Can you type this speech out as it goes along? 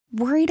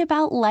Worried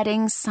about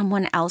letting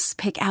someone else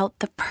pick out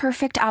the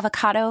perfect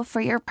avocado for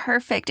your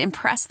perfect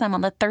impress them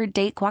on the third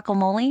date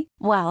guacamole?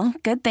 Well,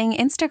 good thing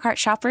Instacart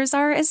shoppers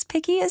are as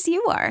picky as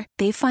you are.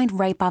 They find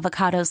ripe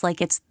avocados like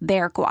it's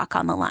their guac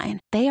on the line.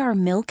 They are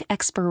milk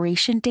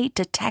expiration date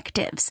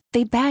detectives.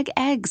 They bag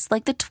eggs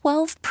like the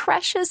 12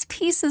 precious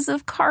pieces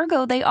of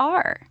cargo they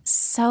are.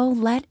 So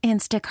let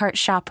Instacart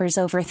shoppers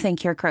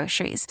overthink your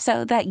groceries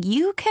so that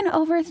you can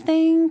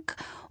overthink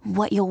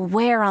what you'll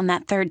wear on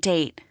that third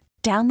date.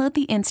 Download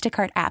the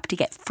Instacart app to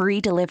get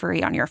free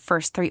delivery on your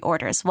first 3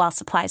 orders while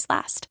supplies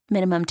last.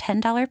 Minimum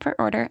 $10 per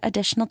order.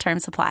 Additional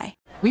terms apply.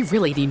 We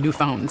really need new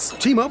phones.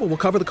 T-Mobile will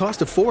cover the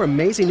cost of 4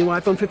 amazing new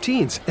iPhone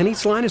 15s, and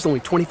each line is only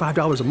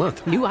 $25 a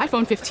month. New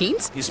iPhone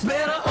 15s? It's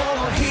better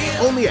over here.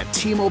 Only at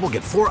T-Mobile,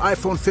 get 4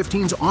 iPhone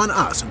 15s on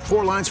us and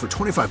 4 lines for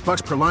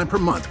 $25 per line per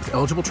month with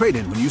eligible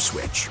trade-in when you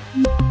switch.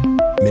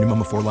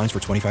 Minimum of 4 lines for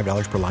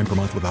 $25 per line per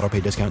month with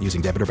autopay discount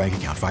using debit or bank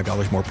account.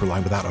 $5 more per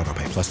line without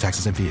autopay, plus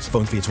taxes and fees.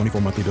 Phone fee at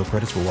 24 monthly bill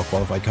credits for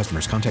well-qualified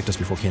customers. Contact us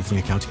before canceling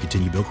account to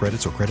continue bill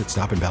credits or credit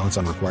stop and balance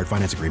on required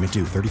finance agreement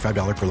due.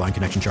 $35 per line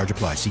connection charge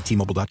applies. See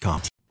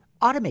T-Mobile.com.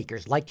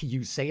 Automakers like to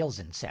use sales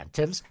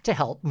incentives to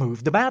help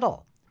move the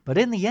metal. But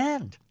in the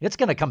end, it's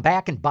going to come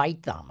back and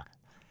bite them.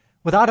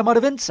 With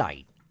Automotive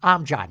Insight,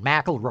 I'm John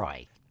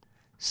McElroy.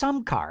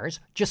 Some cars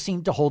just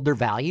seem to hold their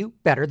value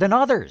better than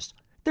others.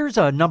 There's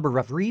a number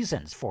of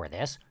reasons for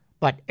this,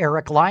 but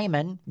Eric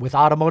Lyman with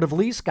Automotive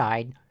Lease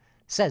Guide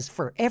says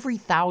for every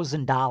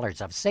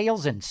 $1,000 of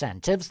sales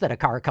incentives that a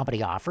car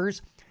company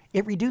offers,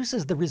 it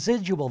reduces the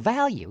residual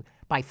value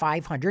by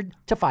 $500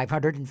 to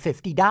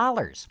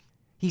 $550.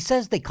 He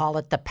says they call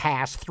it the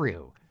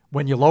pass-through.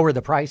 When you lower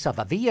the price of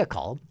a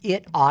vehicle,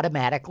 it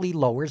automatically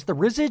lowers the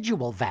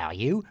residual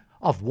value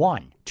of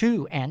 1,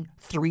 2, and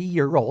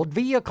 3-year-old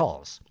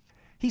vehicles.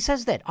 He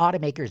says that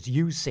automakers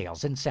use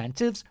sales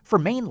incentives for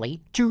mainly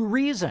 2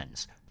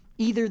 reasons.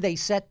 Either they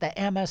set the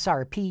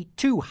MSRP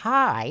too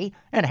high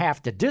and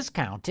have to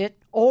discount it,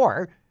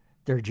 or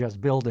they're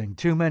just building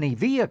too many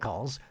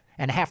vehicles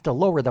and have to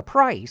lower the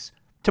price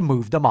to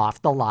move them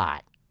off the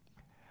lot.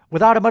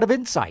 With Automotive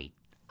Insight,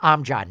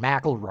 I'm John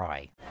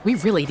McElroy. We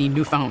really need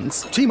new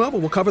phones. T-Mobile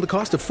will cover the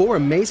cost of 4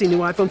 amazing new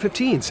iPhone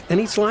 15s, and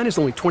each line is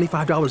only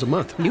 $25 a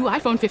month. New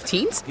iPhone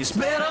 15s? It's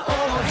better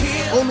over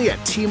here. Only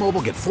at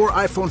T-Mobile, get 4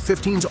 iPhone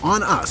 15s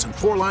on us and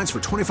 4 lines for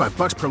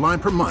 $25 per line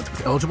per month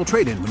with eligible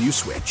trade-in when you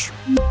switch.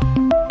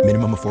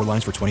 Minimum of 4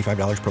 lines for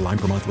 $25 per line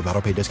per month with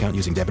autopay discount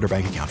using debit or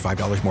bank account.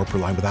 $5 more per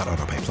line without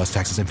autopay, plus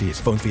taxes and fees.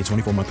 Phone fee at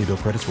 24 monthly bill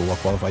credits for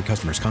well-qualified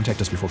customers. Contact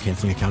us before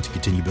canceling account to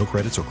continue bill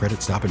credits or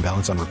credit stop and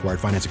balance on required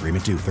finance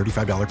agreement due.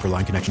 $35 per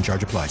line connection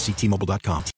charge applies. See T-Mobile.com.